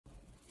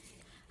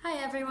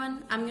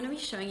everyone, I'm going to be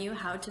showing you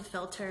how to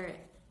filter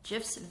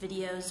GIFs,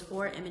 videos,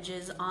 or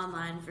images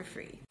online for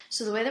free.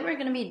 So the way that we're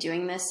going to be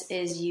doing this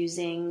is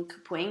using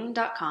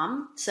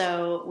Kapwing.com.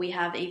 So we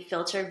have a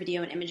filter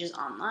video and images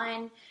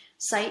online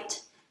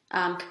site,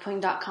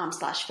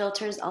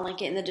 kapwing.com/filters. I'll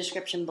link it in the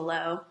description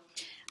below.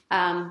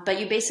 But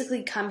you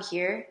basically come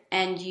here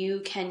and you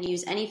can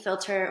use any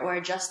filter or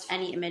adjust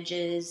any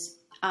images,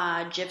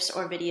 GIFs,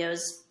 or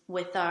videos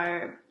with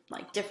our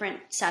different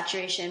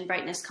saturation,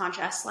 brightness,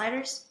 contrast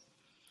sliders.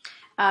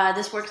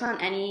 This works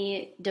on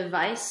any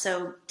device,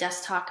 so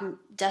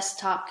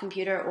desktop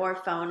computer or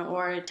phone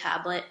or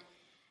tablet.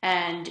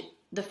 And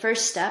the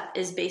first step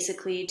is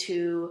basically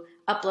to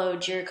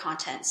upload your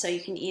content. So you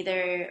can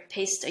either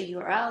paste a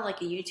URL,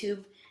 like a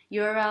YouTube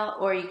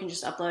URL, or you can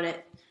just upload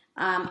it.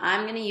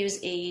 I'm going to use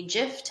a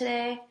GIF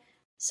today,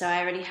 so I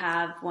already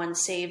have one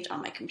saved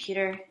on my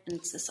computer, and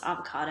it's this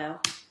avocado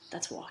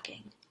that's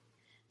walking.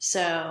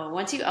 So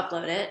once you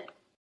upload it,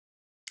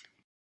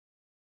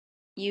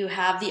 you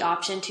have the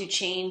option to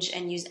change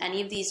and use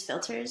any of these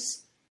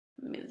filters.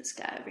 Let me move this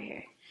guy over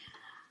here.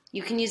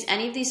 You can use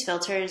any of these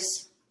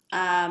filters.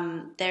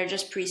 They're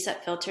just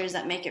preset filters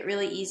that make it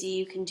really easy.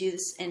 You can do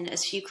this in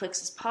as few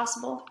clicks as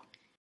possible.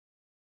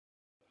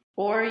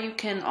 Or you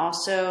can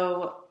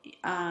also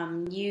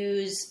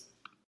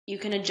you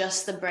can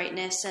adjust the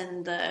brightness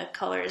and the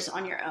colors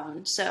on your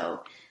own.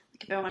 So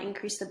if I want to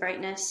increase the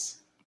brightness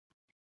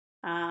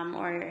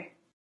or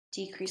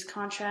decrease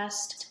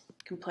contrast,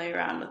 can play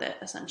around with it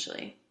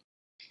essentially.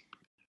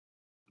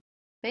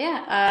 But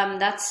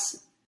yeah,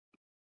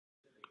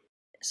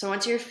 so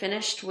once you're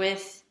finished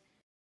with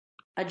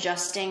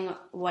adjusting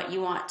what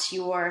you want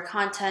your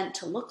content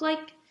to look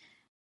like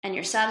and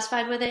you're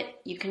satisfied with it,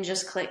 you can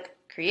just click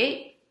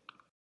create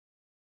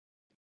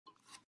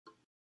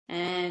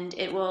and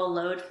it will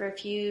load for a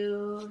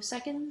few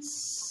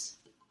seconds.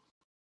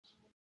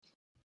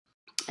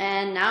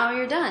 And now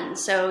you're done.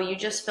 So you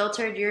just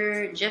filtered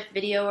your GIF,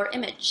 video, or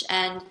image,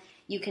 and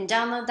you can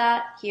download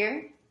that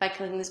here by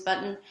clicking this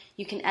button.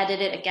 You can edit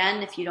it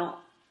again if you don't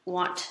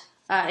want,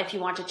 if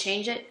you want to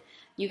change it.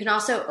 You can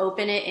also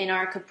open it in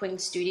our Kapwing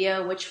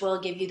Studio, which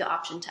will give you the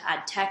option to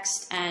add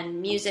text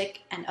and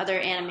music and other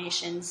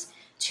animations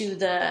to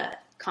the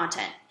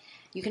content.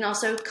 You can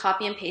also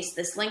copy and paste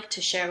this link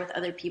to share with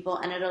other people,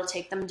 and it'll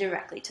take them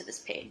directly to this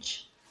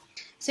page.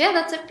 So yeah,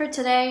 that's it for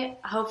today.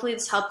 Hopefully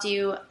this helped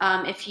you.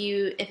 If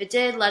it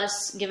did,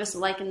 give us a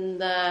like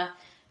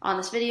on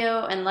this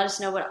video and let us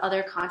know what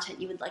other content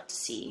you would like to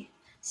see.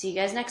 See you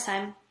guys next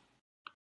time.